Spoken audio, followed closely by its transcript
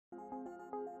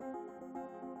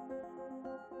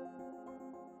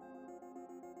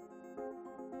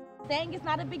saying it's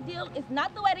not a big deal is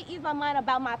not the way to ease my mind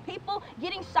about my people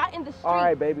getting shot in the street. All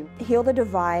right, baby. Heal the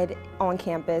Divide on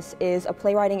campus is a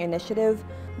playwriting initiative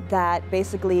that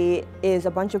basically is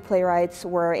a bunch of playwrights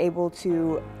were able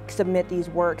to submit these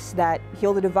works that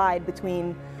heal the divide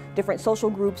between different social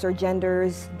groups or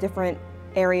genders, different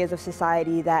areas of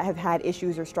society that have had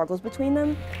issues or struggles between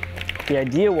them. The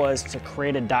idea was to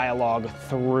create a dialogue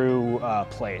through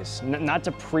plays, not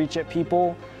to preach at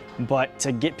people, but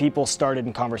to get people started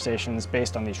in conversations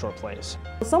based on these short plays.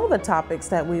 Some of the topics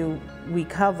that we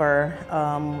cover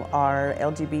are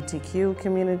LGBTQ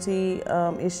community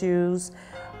issues,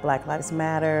 Black Lives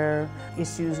Matter,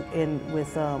 issues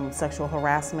with sexual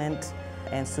harassment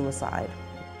and suicide.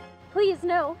 Please,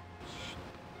 no.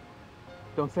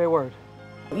 Don't say a word.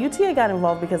 UTA got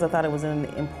involved because I thought it was an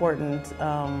important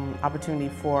opportunity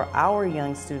for our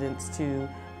young students to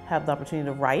have the opportunity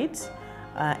to write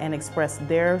and express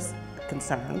their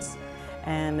concerns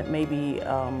and maybe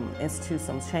institute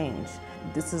some change.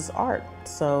 This is art,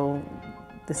 so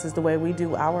this is the way we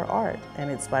do our art, and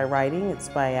it's by writing, it's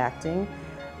by acting,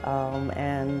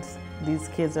 and these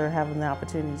kids are having the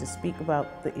opportunity to speak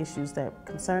about the issues that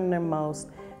concern them most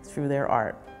through their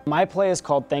art. My play is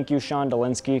called Thank You, Sean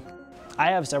Dolinsky. I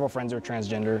have several friends who are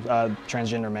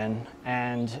transgender men,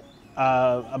 and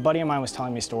a buddy of mine was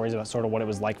telling me stories about sort of what it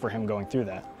was like for him going through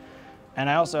that. And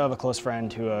I also have a close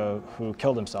friend who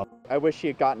killed himself. I wish he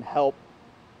had gotten help.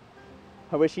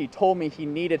 I wish he told me he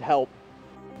needed help.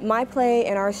 My play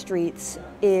In Our Streets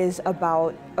is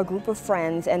about a group of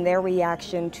friends and their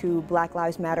reaction to Black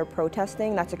Lives Matter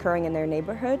protesting that's occurring in their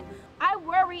neighborhood. I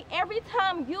worry every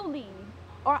time you leave,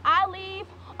 or I leave,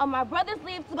 or my brothers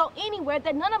leave to go anywhere,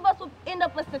 that none of us will end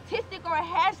up a statistic or a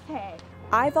hashtag.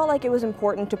 I felt like it was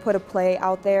important to put a play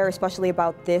out there, especially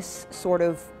about this sort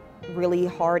of really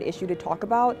hard issue to talk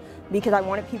about, because I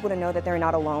wanted people to know that they're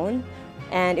not alone.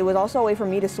 And it was also a way for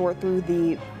me to sort through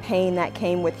the pain that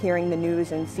came with hearing the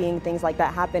news and seeing things like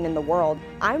that happen in the world.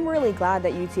 I'm really glad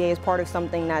that UTA is part of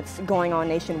something that's going on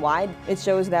nationwide. It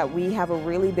shows that we have a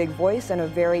really big voice and a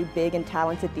very big and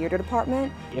talented theater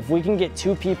department. If we can get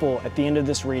two people at the end of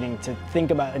this reading to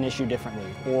think about an issue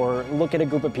differently or look at a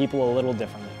group of people a little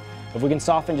differently, if we can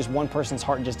soften just one person's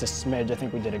heart just a smidge, I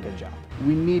think we did a good job.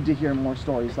 We need to hear more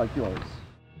stories like yours.